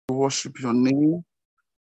worship your name.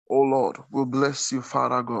 Oh Lord, we bless you,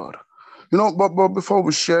 Father God. But before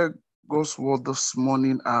we share God's word this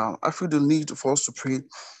morning, I feel the need for us to pray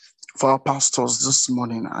for our pastors this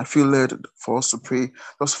morning. I feel led for us to pray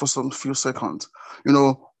just for some few seconds.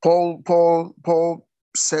 Paul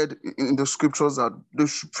said in the scriptures that they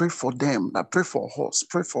should pray for them, that pray for us.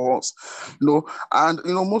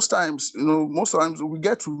 Most times we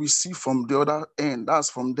get to receive from the other end. That's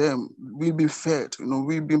from them. We've been fed,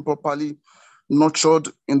 we've been properly nurtured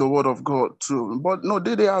in the word of God too. But no,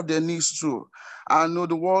 they have their needs too. And no,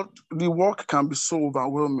 the work can be so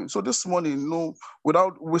overwhelming. So this morning,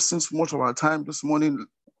 without wasting so much of our time this morning,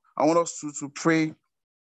 I want us to pray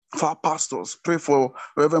for our pastors, pray for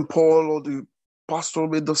Reverend Paul or the pastor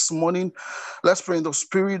with this morning. Let's pray in the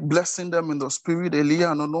spirit, blessing them in the spirit. And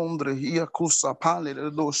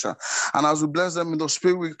as we bless them in the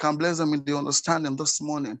spirit, we can bless them in the understanding this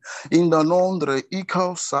morning. In the nombre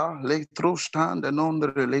ikosa le trustan the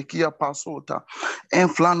nombre le kia pasota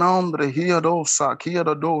enflanambre here dosa kia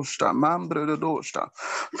the dosta mambre the dosta.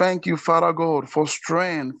 Thank you, Father God, for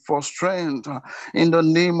strength in the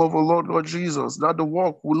name of the Lord God Jesus, that the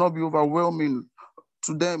work will not be overwhelming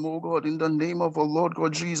to them, oh God, in the name of our Lord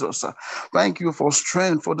God Jesus. Thank you for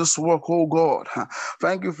strength for this work, oh God.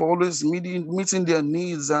 Thank you for always meeting their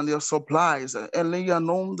needs and their supplies. Elia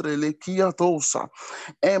nombre lekia tosa.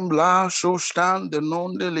 Embla shostan de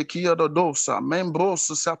nonde lekia dosa. Membros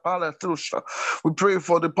sapala trusha. We pray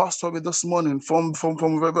for the pastor this morning, from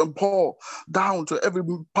Reverend Paul down to every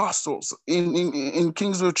pastors in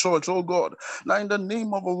Kingsville Church, oh God. Now in the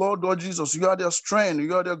name of the Lord God Jesus, you are their strength,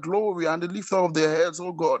 you are their glory and the lifter of their heads,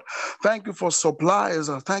 oh God. Thank you for supplies.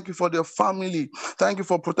 Thank you for their family. Thank you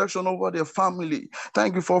for protection over their family.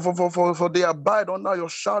 Thank you for they abide under your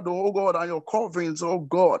shadow, oh God, and your coverings, oh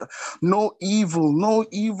God. No evil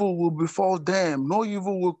will befall them. No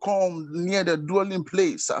evil will come near the dwelling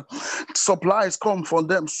place. Supplies come from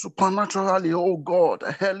them supernaturally, oh God.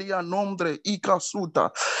 Helia nombre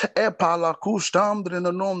ikasuta epala kustambre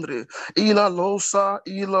nombre ila losa.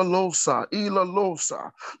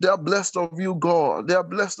 They are blessed of you, God. They are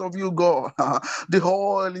blessed of you, God. The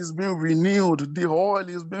oil is being renewed.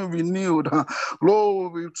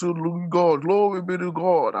 Glory to God. Glory be to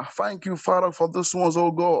God. Thank you, Father, for this ones,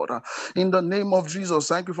 oh God. In the name of Jesus,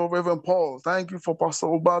 thank you for Reverend Paul. Thank you for Pastor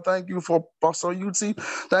Oba. Thank you for Pastor Uti.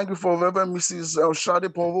 Thank you for Reverend Mrs. Shadi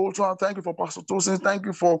Pavoltra. Thank you for Pastor Tosin. Thank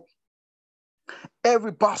you for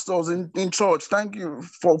every pastors in church. Thank you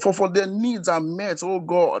for their needs are met, oh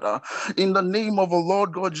God, in the name of the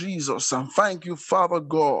Lord God Jesus. And thank you, Father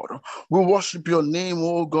God. We worship your name,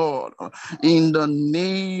 oh God, in the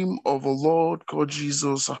name of the Lord God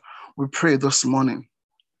Jesus. We pray this morning.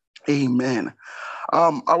 Amen.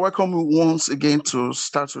 I welcome you once again to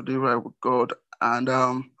Start Today Right with God. And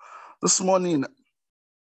this morning,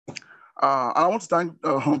 I want to thank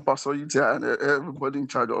Pastor Yutia and everybody in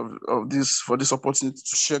charge of this for this opportunity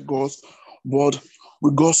to share God's word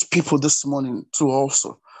with God's people this morning too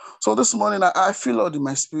also. So this morning, I feel Lord in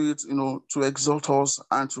my spirit, to exhort us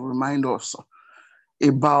and to remind us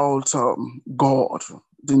about God,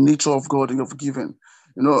 the nature of God you've given.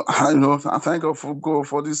 I thank God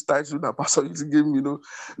for this title that Pastor Yutia gave me,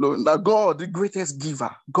 that God, the greatest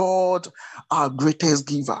giver, God, our greatest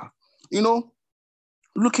giver.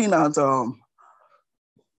 Looking at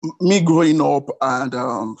me growing up and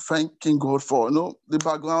thanking God for the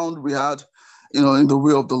background we had, in the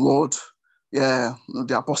way of the Lord,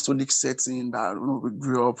 the apostolic setting that we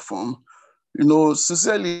grew up from,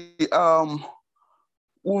 sincerely,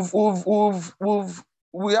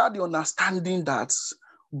 we had the understanding that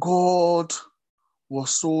God was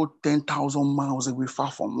so 10,000 miles away,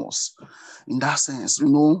 far from us. In that sense, we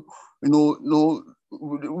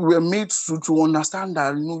were made to understand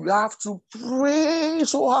that you have to pray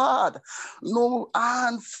so hard,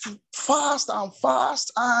 and fast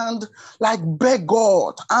and like beg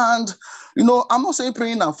God. And I'm not saying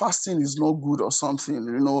praying and fasting is not good or something.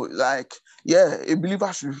 A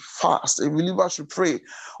believer should fast, a believer should pray,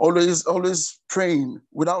 always praying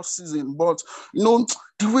without ceasing. But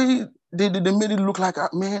the way they made it look like,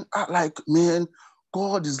 man,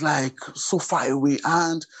 God is like so far away,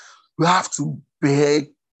 and we have to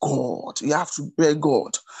beg God. You have to beg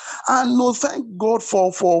God. And thank God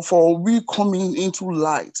for we coming into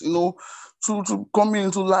light, to coming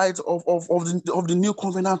into light of the new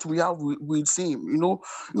covenant we have with him,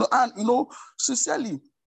 and sincerely,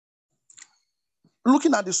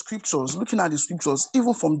 looking at the scriptures,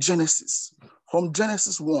 even from Genesis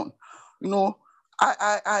 1,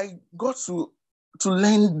 I got to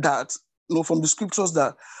learn that, from the scriptures,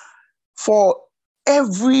 that for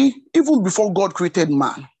even before God created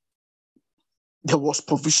man, there was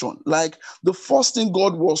provision. Like the first thing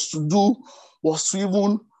God was to do was to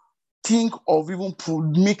even think of even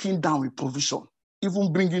making down with provision.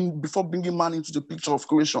 Even before bringing man into the picture of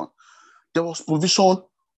creation, there was provision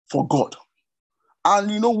for God. And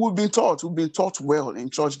we've been taught well in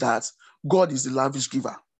church that God is the lavish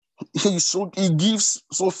giver. He gives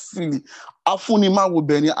so freely. I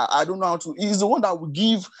don't know how to. He's the one that will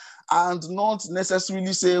give and not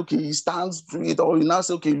necessarily say, okay, he stands straight, or he now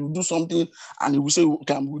say, okay, you do something, and he will say,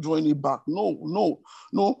 okay, I'm withdrawing it back. No.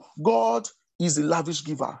 God is a lavish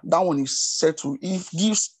giver. That one is settled. He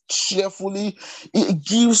gives cheerfully. He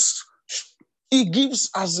gives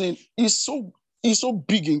as in he's so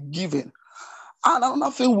big in giving. And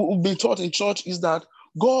another thing we've been taught in church is that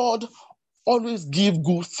God always give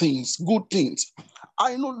good things.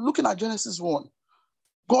 I know, looking at Genesis 1,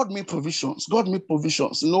 God made provisions, forming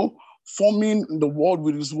the world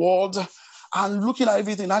with his word and looking at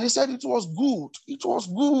everything. And he said it was good. It was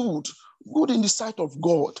good in the sight of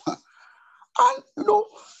God. And,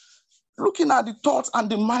 looking at the thoughts and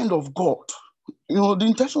the mind of God, the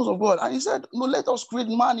intentions of God. And he said, let us create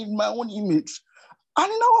man in my own image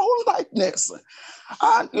and in our own likeness.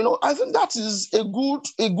 And, I think that is a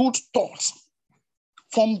good thought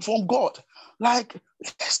from God. Like,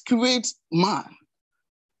 let's create man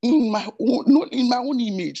in my own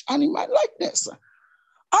image and in my likeness.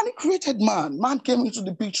 And he created man. Man came into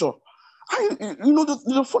the picture. And,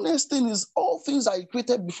 the funniest thing is all things that he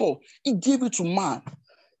created before, he gave it to man.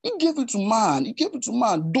 He gave it to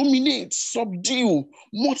man. Dominate, subdue,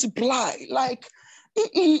 multiply. Like,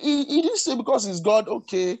 he didn't say because he's God,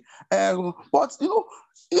 okay. But,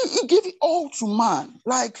 he gave it all to man.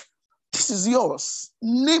 Like, this is yours.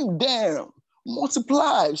 Name them.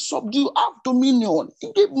 Multiply, subdue, have dominion.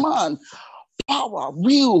 He gave man power,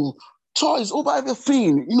 will, choice over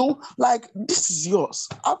everything. Like, this is yours.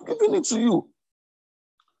 I've given it to you.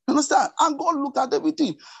 Understand? And God looked at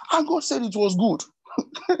everything. And God said it was good.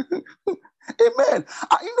 Amen. And,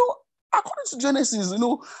 according to Genesis,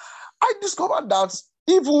 I discovered that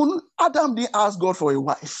even Adam didn't ask God for a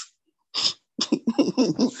wife.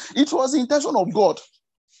 It was the intention of God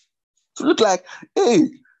to look like,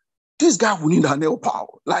 hey, this guy will need an helper.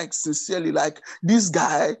 Like, sincerely, like, this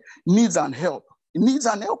guy needs an help. He needs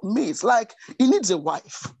an helpmate. Like, he needs a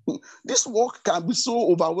wife. This work can be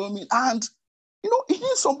so overwhelming. And, he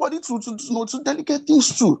needs somebody to delegate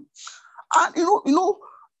things to. And,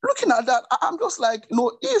 looking at that, I'm just like,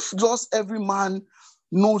 if just every man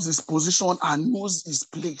knows his position and knows his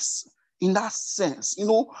place in that sense,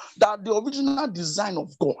 that the original design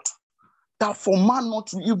of God, that for man not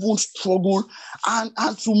to even struggle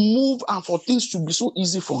and to move and for things to be so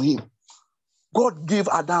easy for him, God gave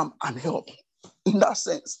Adam an help in that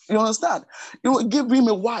sense. You understand? He gave him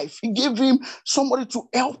a wife. He gave him somebody to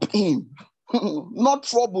help him. Not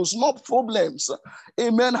troubles, not problems.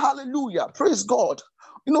 Amen. Hallelujah. Praise God.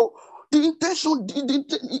 The intention,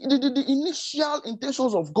 the initial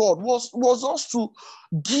intentions of God was us to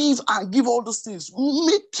give and give all those things,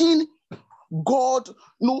 making God,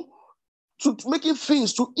 to making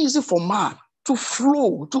things too easy for man to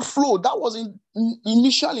flow. That was in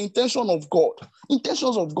initial intentions of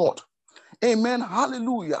God. Amen.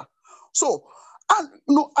 Hallelujah. So, and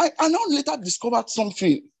I now later discovered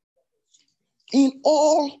something. In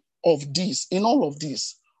all of this,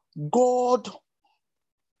 God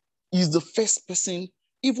is the first person,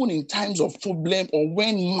 even in times of problem or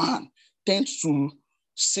when man tends to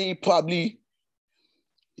say probably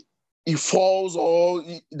he falls or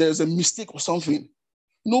there's a mistake or something.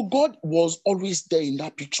 God was always there in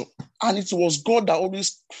that picture. And it was God that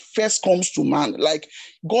always first comes to man. Like,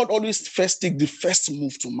 God always first take the first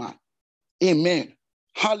move to man. Amen.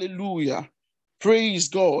 Hallelujah. Praise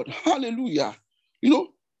God. Hallelujah.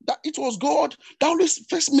 That it was God that always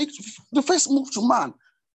first makes the first move to man.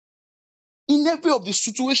 In every of the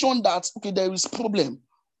situation that, okay, there is problem,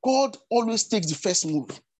 God always takes the first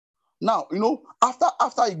move. Now,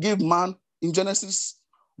 after he gave man in Genesis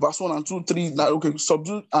verse 1 and 2, 3, that, okay,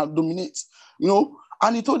 subdue and dominate,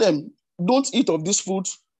 and he told them, don't eat of this fruit,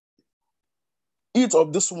 eat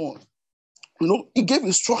of this one. He gave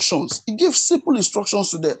instructions. He gave simple instructions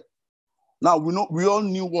to them. Now, we all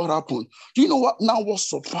knew what happened. Do you know what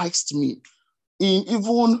surprised me? In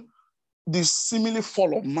even the seemingly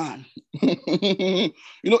fall of man. In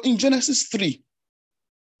Genesis 3,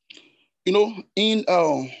 in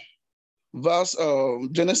verse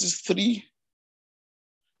Genesis 3,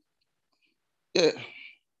 yeah.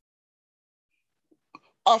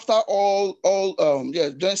 After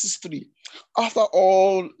Genesis 3. After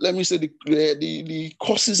all, let me say the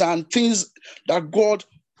causes and things that God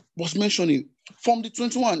was mentioning. From the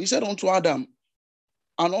 21, he said unto Adam,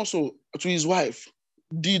 and also to his wife,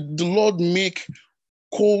 did the Lord make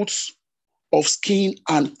coats of skin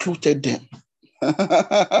and clothed them?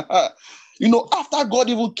 After God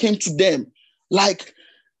even came to them, like,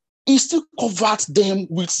 he still covered them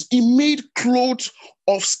he made clothes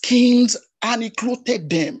of skins and he clothed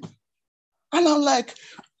them. And I'm like,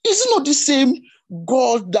 is it not the same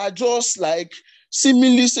God that just like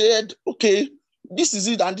seemingly said, okay, this is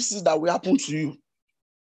it and this is that will happen to you?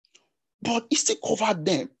 But he still covered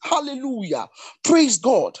them. Hallelujah. Praise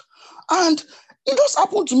God. And it just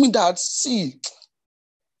happened to me that, see,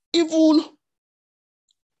 even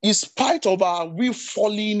in spite of we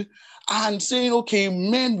falling and saying, okay,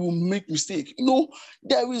 men will make mistakes,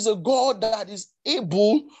 there is a God that is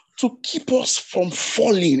able to keep us from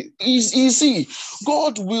falling. You see,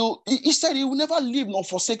 God he said he will never leave nor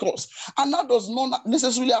forsake us. And that does not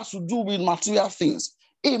necessarily have to do with material things.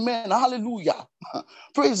 Amen. Hallelujah.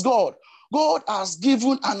 Praise God. God has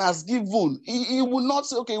given and has given. He will not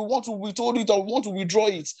say, okay, we want to withhold it or we want to withdraw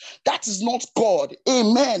it. That is not God.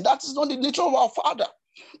 Amen. That is not the nature of our Father.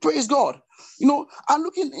 Praise God. I'm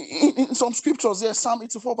looking in some scriptures there, Psalm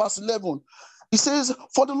 84 verse 11. It says,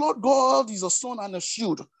 for the Lord God is a sun and a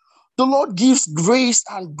shield. The Lord gives grace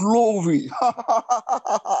and glory.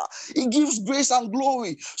 He gives grace and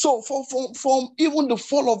glory. So from even the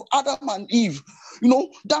fall of Adam and Eve,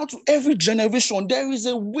 down to every generation, there is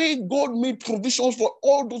a way God made provisions for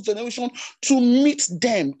all those generations to meet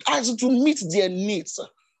them, as to meet their needs.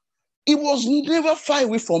 It was never far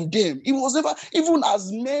away from them. It was never, even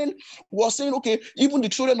as men were saying, okay, even the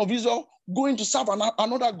children of Israel going to serve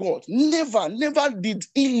another God. Never did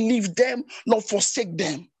he leave them nor forsake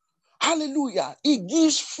them. Hallelujah. He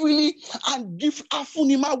gives freely and gives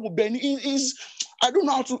afunima wubeni. I don't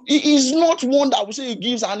know how to, he is not one that will say he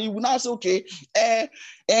gives and he will now say, okay,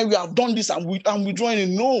 we have done this and we're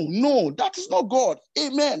joining. No, that is not God.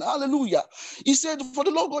 Amen. Hallelujah. He said, for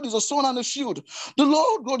the Lord God is a sun and a shield. The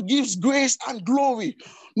Lord God gives grace and glory.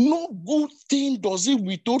 No good thing does he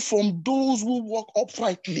withhold from those who walk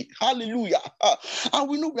uprightly. Hallelujah. And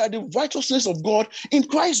we know we are the righteousness of God in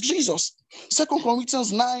Christ Jesus. 2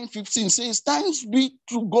 Corinthians 9:15 says, thanks be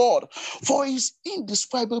to God for his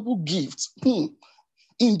indescribable gifts. There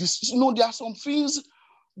are some things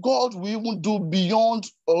God will even do beyond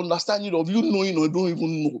understanding of you knowing or don't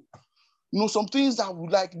even know. Some things that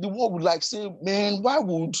would like the world would like say, man, why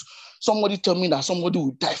would somebody tell me that somebody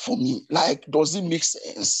would die for me? Like, does it make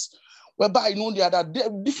sense? Whereby there are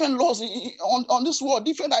different laws on this world,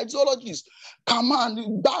 different ideologies. Come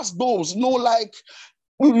on, that's those. Like,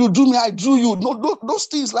 you do me, I do you. No, those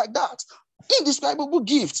things like that. Indescribable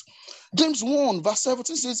gifts. James 1 verse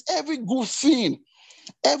 17 says, every good thing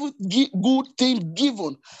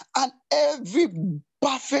given and every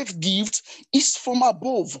perfect gift is from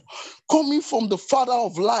above, coming from the Father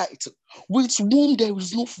of light, with whom there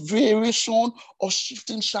is no variation or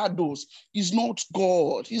shifting shadows. He's not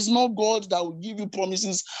God. He's not God that will give you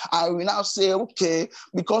promises and will now say, okay,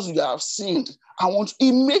 because you have sinned,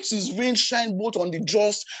 he makes his rain shine both on the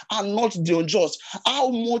just and not the unjust. How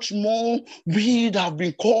much more we have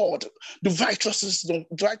been called the righteousness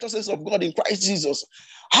of God in Christ Jesus.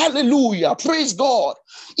 Hallelujah. Praise God.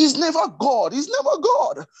 He's never God. He's never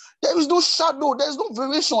God. There is no shadow. There is no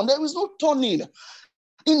variation. There is no turning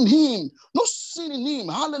in him. No sin in him.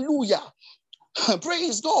 Hallelujah.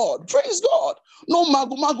 Praise God. Praise God. No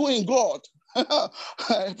mago in God.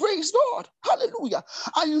 Praise God. Hallelujah.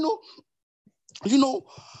 And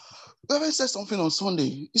Reverend said something on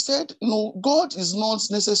Sunday. He said, God is not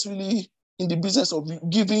necessarily in the business of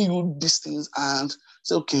giving you these things and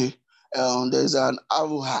say, okay, there's an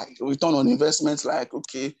ROI, return on investment, like,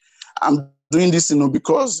 okay, I'm doing this,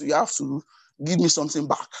 because you have to give me something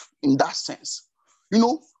back in that sense. We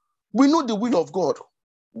know the will of God.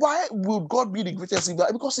 Why will God be the greatest giver?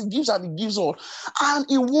 Because he gives and he gives all. And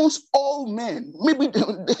he wants all men. Maybe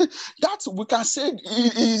that we can say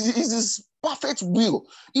is his perfect will.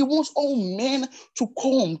 He wants all men to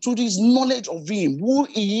come to this knowledge of him, who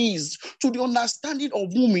he is, to the understanding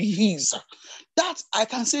of whom he is. That I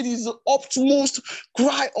can say is the utmost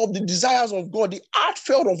cry of the desires of God, the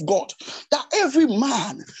heartfelt of God, that every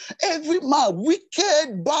man,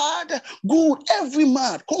 wicked, bad, good, every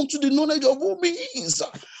man come to the knowledge of whom he is.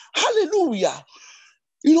 Hallelujah.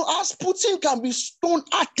 As Putin can be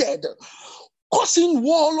stone-hearted, causing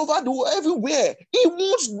war all over the world, everywhere. He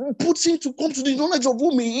wants Putin to come to the knowledge of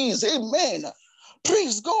whom he is. Amen.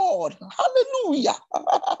 Praise God. Hallelujah.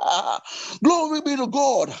 Glory be to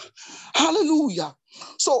God. Hallelujah.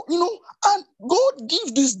 So, and God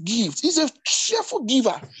gives this gift. He's a cheerful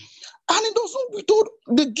giver. And he does not withhold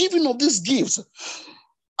the giving of these gifts.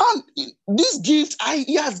 And this gift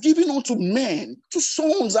he has given unto men, to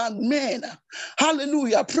sons and men.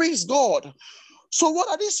 Hallelujah. Praise God. So what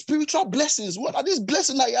are these spiritual blessings? What are these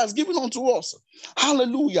blessings that he has given unto us?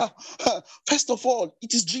 Hallelujah. First of all,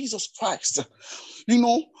 it is Jesus Christ.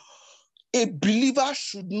 A believer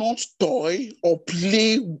should not toy or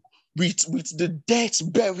play with the death,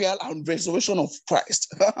 burial, and resurrection of Christ.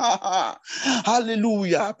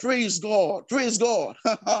 Hallelujah. Praise God. Praise God.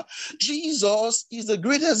 Jesus is the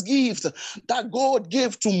greatest gift that God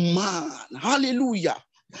gave to man. Hallelujah.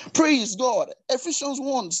 Praise God. Ephesians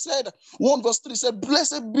 1 verse 3 said,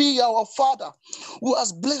 "Blessed be our Father who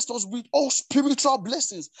has blessed us with all spiritual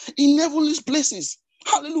blessings in heavenly places."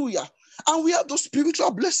 Hallelujah. And we have those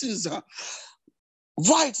spiritual blessings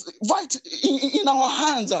right in our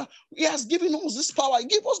hands. He has given us this power. He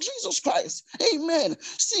gave us Jesus Christ. Amen.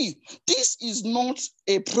 See, this is not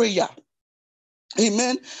a prayer.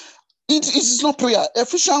 Amen. It is not prayer.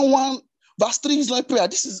 Ephesians 1 verse 3 is not prayer.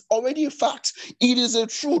 This is already a fact. It is a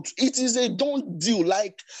truth. It is a done deal.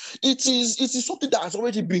 Like it is something that has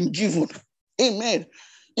already been given. Amen.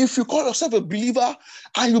 If you call yourself a believer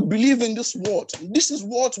and you believe in this word, this is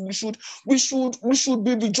what we should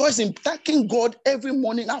be rejoicing, thanking God every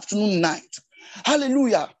morning, afternoon, night.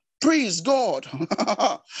 Hallelujah. Praise God.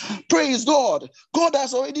 Praise God. God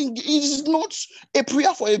has already, it is not a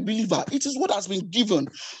prayer for a believer. It is what has been given,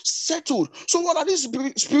 settled. So what are these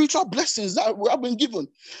spiritual blessings that we have been given?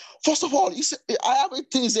 First of all, he said, I have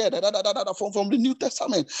things here from the New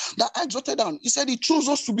Testament that I jotted down. He said he chose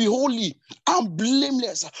us to be holy and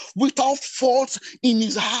blameless, without fault in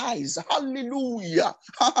his eyes. Hallelujah.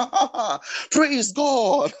 Praise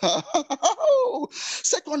God.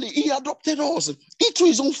 Secondly, he adopted us into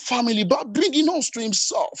his own family by bringing us to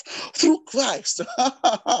himself through Christ.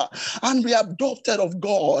 And we are adopted of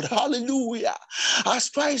God. Hallelujah. As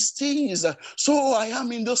Christ is, so I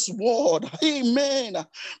am in this world. Amen.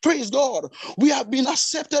 Praise God. We have been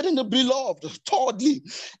accepted in the beloved. Thirdly,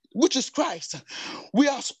 which is Christ. We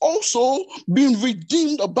have also been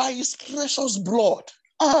redeemed by his precious blood.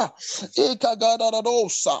 A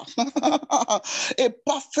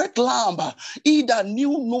perfect lamb, he that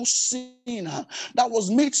knew no sin, that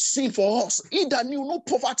was made sin for us, he that knew no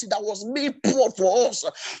poverty, that was made poor for us,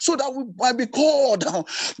 so that we might be called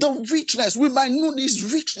the richness, we might know this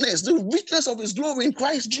richness, the richness of his glory in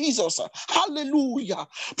Christ Jesus. Hallelujah.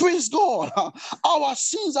 Praise God. Our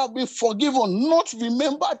sins have been forgiven, not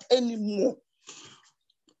remembered anymore.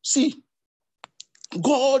 See,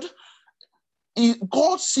 God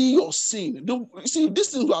see your sin. See, these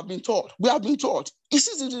things we have been taught. We have been taught. He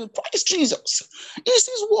sees it in Christ Jesus. He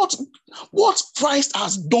sees what Christ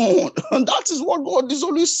has done. And that is what God is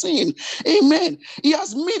always saying. Amen. He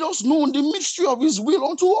has made us known the mystery of his will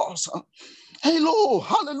unto us. Hello,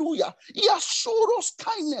 hallelujah. He has showed us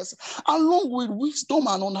kindness along with wisdom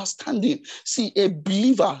and understanding. See, a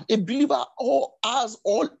believer has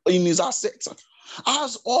all in his assets.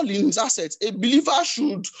 Has all in his assets. A believer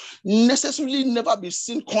should necessarily never be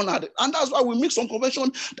seen cornered. And that's why we make some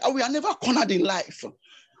convention that we are never cornered in life.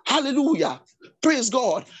 Hallelujah. Praise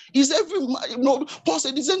God. Is Paul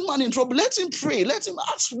said, is any man in trouble? Let him pray. Let him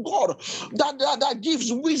ask God that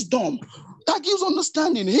gives wisdom, that gives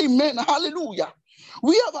understanding. Amen. Hallelujah.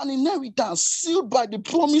 We have an inheritance sealed by the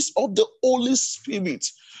promise of the Holy Spirit.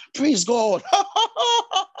 Praise God.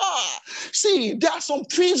 See, there are some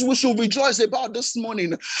things we should rejoice about this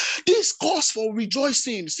morning. This cause for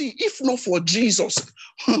rejoicing. See, if not for Jesus,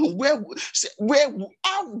 how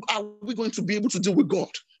are we going to be able to deal with God?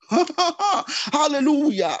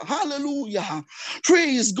 Hallelujah. Hallelujah.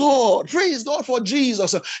 Praise God. Praise God for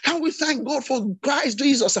Jesus. Can we thank God for Christ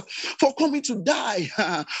Jesus for coming to die,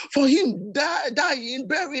 for him dying,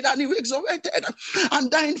 buried, and he resurrected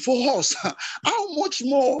and dying for us? How much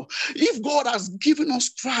more, if God has given us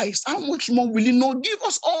Christ, how much more will he not give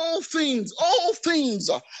us all things? All things.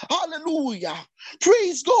 Hallelujah.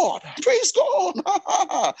 Praise God. Praise God.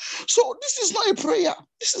 So this is not a prayer.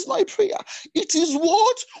 This is not a prayer. It is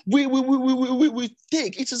what we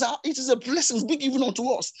take. It is a blessing being given unto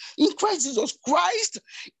us in Christ Jesus. Christ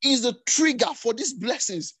is the trigger for these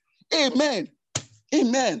blessings. Amen.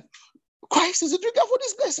 Amen. Christ is the trigger for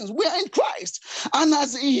these blessings. We are in Christ. And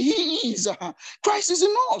as he is, Christ is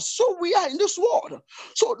in us. So we are in this world.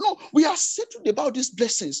 So no, we are settled about these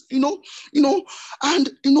blessings, and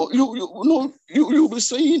you'll be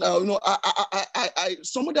saying,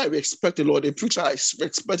 somebody I respect a lot, a preacher I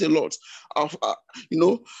respect a lot of,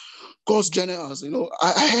 God's generals.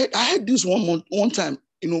 I heard this one time,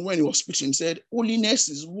 when he was preaching, he said, holiness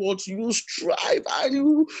is what you strive and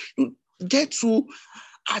you get to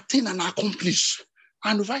attain and accomplish.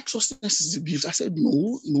 And righteousness is the gift. I said,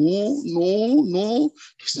 no.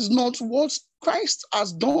 This is not what Christ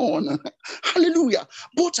has done. Hallelujah.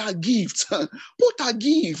 Both are gifts. Both are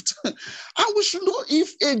gifts. And we should know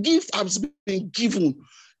if a gift has been given,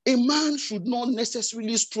 a man should not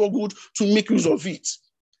necessarily struggle to make use of it.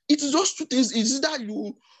 It is just two things. It's that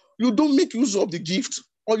you don't make use of the gift,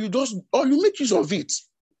 or you make use of it.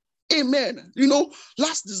 Amen.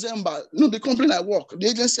 Last December, the company I work, the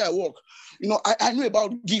agency I work, I know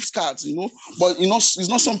about gift cards, but it's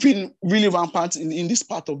not something really rampant in this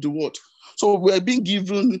part of the world. So we're being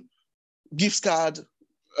given gift card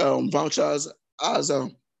vouchers as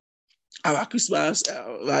our Christmas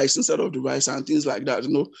rice instead of the rice and things like that,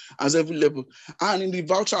 as every level. And in the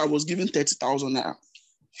voucher, I was given 30,000 naira,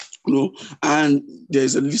 and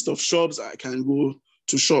there's a list of shops I can go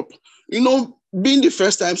to shop. Being the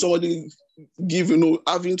first time somebody give,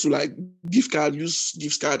 having to like use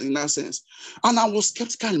gift card in that sense. And I was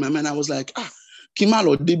skeptical in my mind. I was like, Kimal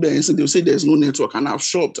or Debe, and they'll say there's no network, and I've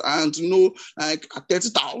shopped. And, like at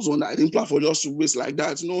 30,000, I didn't plan for just to waste like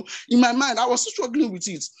that. In my mind, I was struggling with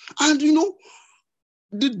it. And,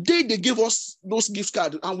 the day they gave us those gift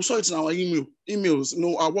cards, and we saw it in our emails,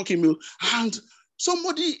 our work email, and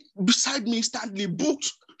somebody beside me instantly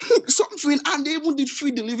booked something, and they even did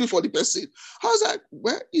free delivery for the person. I was like,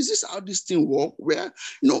 where is this how this thing work? Where,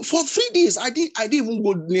 for 3 days, I didn't even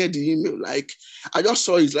go near the email. Like, I just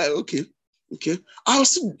saw it like, okay. I was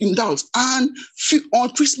still in doubt. And on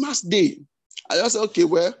Christmas Day, I just said, okay,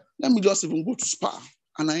 well, let me just even go to Spa.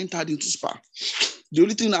 And I entered into Spa. The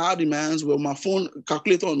only thing I had in my hands were my phone,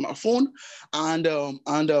 calculator on my phone, and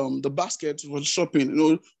the basket was shopping,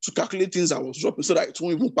 to calculate things I was dropping so that it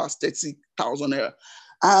won't even pass 30,000 naira.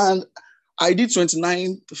 And I did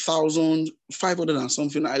 29,500 and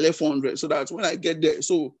something. I left 400 so that when I get there,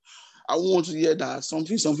 so I want to hear that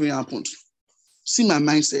something happened. See my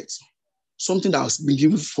mindset. Something that has been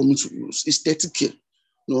given for me to use is 30K.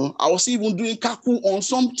 I was even doing kaku on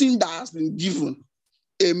something that has been given.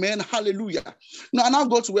 Amen. Hallelujah. Now, I now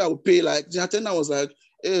got to where I would pay. Like the attendant was like,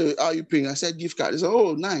 hey, how are you paying? I said gift card. He said,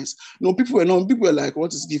 oh, nice. People were like,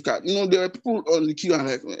 what is gift card? There were people on the queue and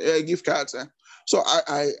like, gift cards. So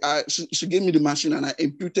she gave me the machine and I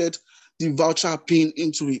imputed the voucher pin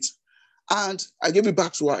into it. And I gave it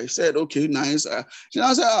back to her. I said, okay, nice. She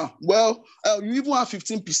now said, well, you even have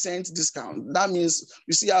 15% discount. That means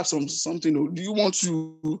you still have something. Do you want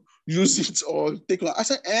to use it or take it? I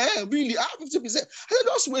said, really? I have 50%. I said,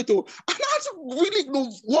 just wait. And I had to really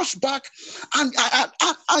wash back and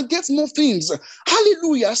I get more things.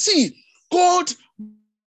 Hallelujah. See, God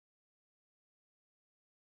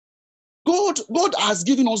has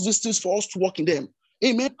given us these things for us to walk in them.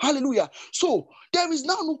 Amen. Hallelujah. So there is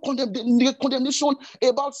now no condemnation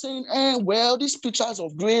about saying, well, these pictures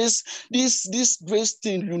of grace, this grace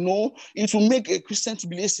thing, it will make a Christian to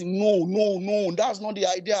be lazy. No, that's not the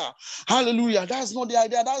idea. Hallelujah. That's not the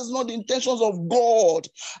idea. That's not the intentions of God.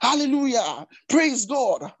 Hallelujah. Praise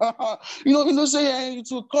God. Say it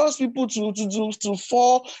will cause people to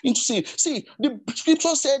fall into sin. See, the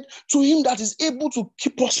scripture said to him that is able to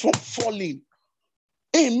keep us from falling.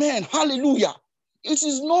 Amen. Hallelujah. It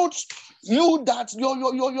is not you that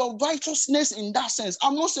your righteousness in that sense.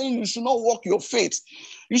 I'm not saying you should not walk your faith.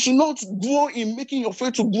 You should not grow in making your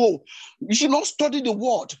faith to grow. You should not study the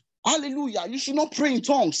word. Hallelujah. You should not pray in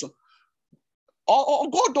tongues.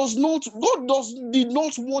 God does not even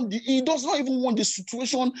want the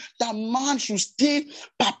situation that man should stay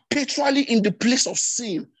perpetually in the place of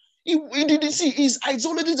sin. He didn't see, he's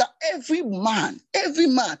isolated that every man,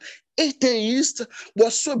 atheist,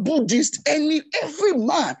 was Buddhist, every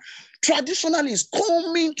man traditionally is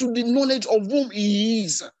coming to the knowledge of whom he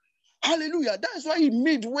is. Hallelujah. That's why he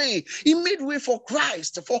made way. He made way for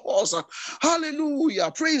Christ, for us.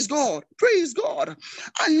 Hallelujah. Praise God. Praise God.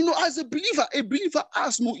 And as a believer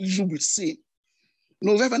has no issue with sin.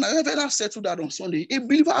 Reverend, I settled that on Sunday. A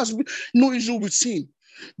believer has no issue with sin.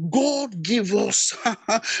 God gave us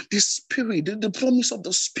the Spirit, the promise of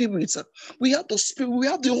the Spirit. We have the Spirit, we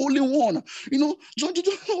have the Holy One. John,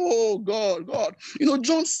 oh God.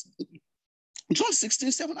 John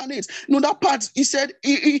 16, 7 and 8. That part, he said,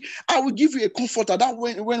 I will give you a comforter. That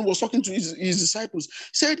when he was talking to his disciples,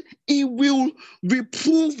 said, he will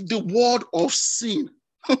reprove the word of sin.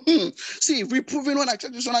 See, reproving when I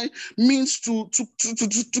traditionally means to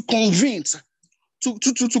convince,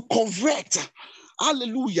 to correct.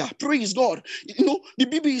 Hallelujah. Praise God. The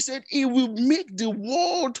Bible said he will make the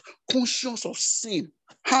world conscious of sin.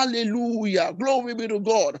 Hallelujah. Glory be to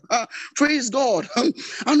God. Praise God. And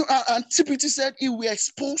TPT said he will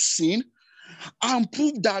expose sin and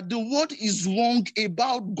prove that the world is wrong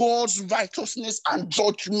about God's righteousness and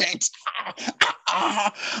judgment.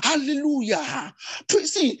 Hallelujah.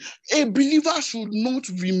 See, a believer should not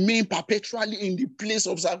remain perpetually in the place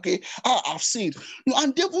of, okay, I've sinned.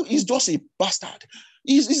 And devil is just a bastard.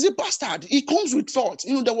 He's a bastard. He comes with thoughts.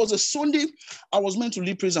 There was a Sunday I was meant to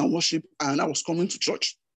lead praise and worship, and I was coming to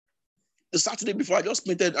church. The Saturday before, I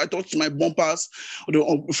touched my bumpers,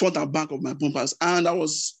 the front and back of my bumpers, and I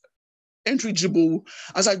was entering Jibo.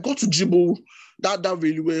 As I got to Jibo, that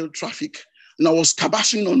railway traffic, and I was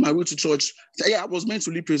kabashing on my way to church. I was meant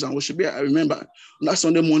to lead praise and worship. I remember on that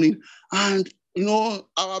Sunday morning, and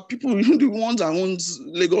our people, the ones that own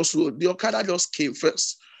Lagos Road, the Okada just came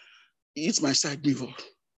first. He hit my side mirror.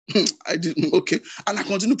 I didn't, okay. And I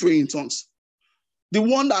continued praying in tongues. The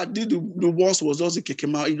one that did the worst was just the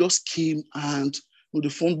kekema. He just came and with the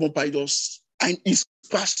front bumper, he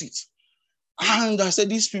scratched it. And I said,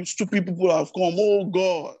 these stupid people have come. Oh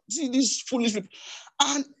God, see these foolish people.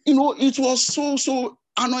 And it was so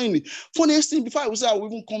annoying me. Funniest thing, before I would say I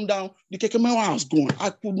would even come down, the kekema was gone. I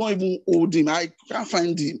could not even hold him. I can't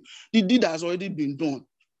find him. The deed has already been done.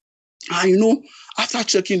 And after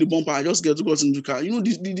checking the bumper, I just got into the car.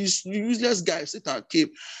 This useless guy said I came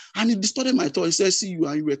and he distorted my thought. He said, see you,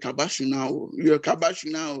 and you were kabashi now. You're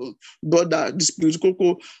kabashi now. God, that the spirit,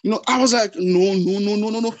 I was like,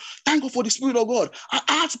 no. Thank God for the Spirit of God. I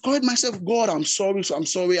had to correct myself. God, I'm sorry.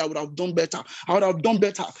 I would have done better.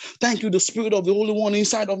 Thank you, the Spirit of the Holy One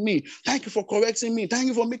inside of me. Thank you for correcting me. Thank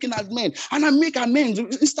you for making amends. And I make amends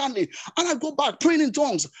instantly. And I go back praying in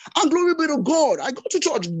tongues. And glory be to God. I go to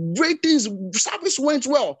church. Great things. Service went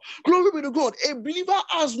well. Glory be to God. A believer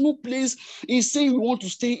has no place in saying we want to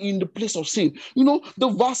stay in the place of sin. The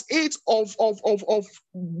verse 8 of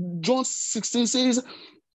John 16 says,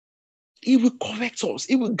 He will correct us.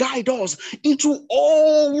 He will guide us into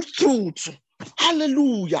all truth.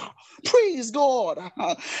 Hallelujah. Praise God.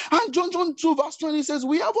 And John 2 verse 20 says,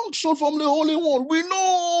 we have unction from the Holy One. We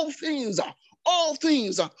know things. All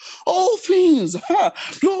things.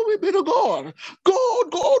 Glory be to God.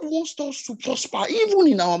 God wants us to prosper, even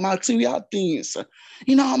in our material things.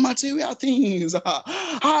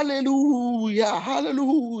 Hallelujah.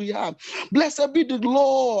 Blessed be the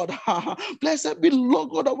Lord. Blessed be the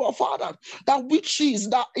Lord God of our Father, that which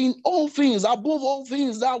is that in all things, above all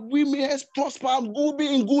things, that we may prosper and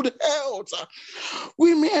be in good health.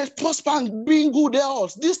 We may prosper and be in good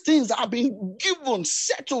health. These things have been given,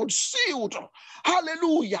 settled, sealed.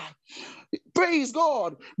 Hallelujah. Praise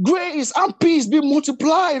God. Grace and peace be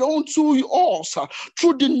multiplied unto us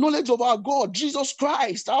through the knowledge of our God, Jesus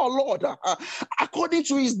Christ, our Lord, according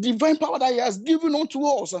to his divine power that he has given unto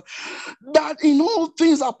us, that in all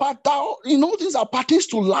things are pertains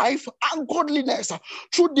to life and godliness,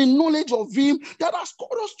 through the knowledge of him that has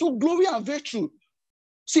called us to glory and virtue.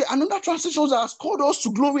 See, another translation has called us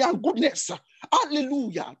to glory and goodness.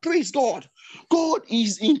 Hallelujah. Praise God. God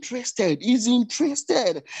is interested. It is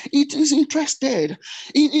interested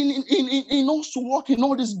in us to walk in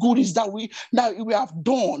all these goodies that we have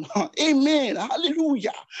done. Amen.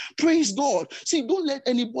 Hallelujah. Praise God. See, don't let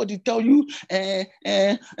anybody tell you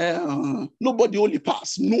nobody only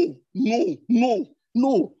pass. No.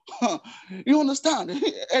 You understand?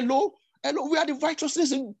 Hello? We are the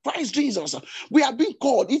righteousness in Christ Jesus. We are being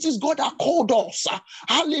called. It is God that called us.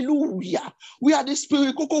 Hallelujah. We are the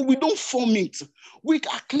Spirit. We don't form it. We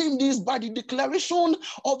acclaim this by the declaration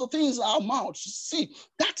of the things in our mouths. See,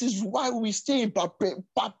 that is why we stay in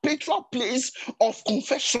perpetual place of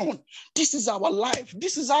confession. This is our life.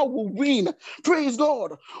 This is how we win. Praise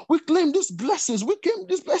God. We claim these blessings.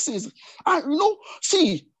 And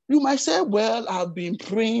see, you might say, well, I've been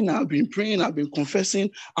praying, I've been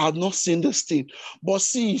confessing, I've not seen this thing. But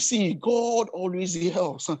see, God always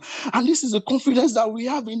helps. And this is the confidence that we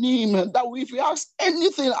have in him, that if we ask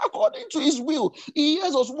anything according to his will, he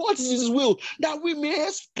hears us. What is his will? That we may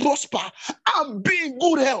prosper and be in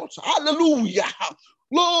good health. Hallelujah.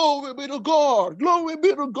 Glory be to God. Glory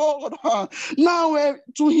be to God. Now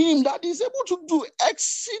to him that is able to do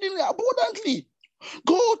exceedingly abundantly.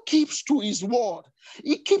 God keeps to his word.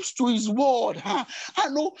 He keeps to his word. I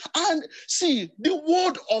know. And see, the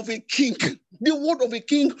word of a king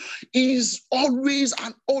is always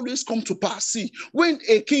come to pass. See, when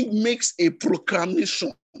a king makes a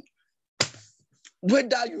proclamation,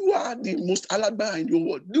 whether you are the most alaba in your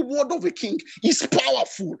word, the word of a king is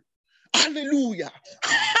powerful. Hallelujah.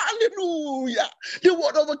 Hallelujah. The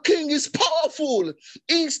word of a king is powerful.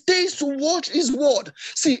 He stays to watch his word.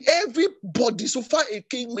 See, everybody, so far a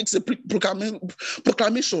king makes a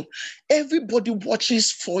proclamation, everybody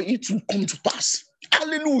watches for it to come to pass.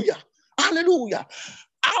 Hallelujah. Hallelujah.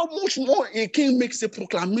 How much more a king makes a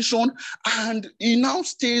proclamation and he now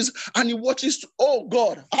stays and he watches. Oh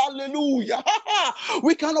God, hallelujah.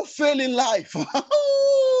 We cannot fail in life.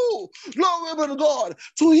 Glory be to God.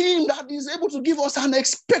 To him that is able to give us an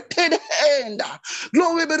expected end.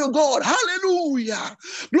 Glory be to God. Hallelujah.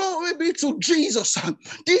 Glory be to Jesus.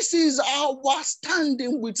 This is our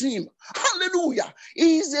standing with him. Hallelujah.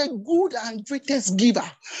 He is a good and greatest giver.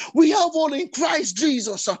 We have all in Christ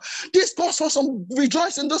Jesus. This calls for some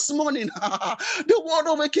rejoicing this morning. The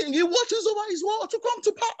word of a king, he watches over his word to come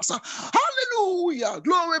to pass. Hallelujah.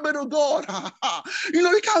 Glory be to God.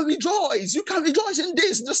 You can rejoice. You can rejoice in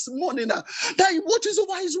this morning that he watches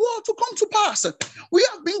over his word to come to pass. We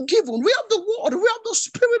have been given. We have the word. We have the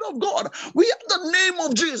Spirit of God. We have the name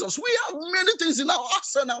of Jesus. We have many things in our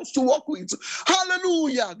arsenals to work with.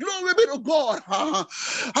 Hallelujah. Glory be to God.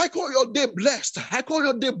 I call your day blessed. I call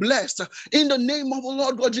your day blessed in the name of the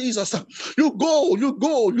Lord God Jesus. You go, you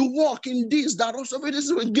walk in these that also this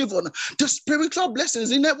is given. The spiritual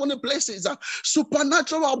blessings in heavenly places,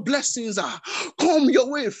 supernatural blessings come your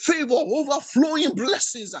way, favor, overflowing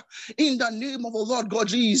blessings in the name of the Lord God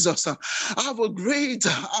Jesus. Have a great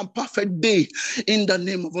and perfect day in the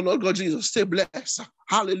name of the Lord God Jesus. Stay blessed.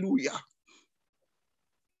 Hallelujah.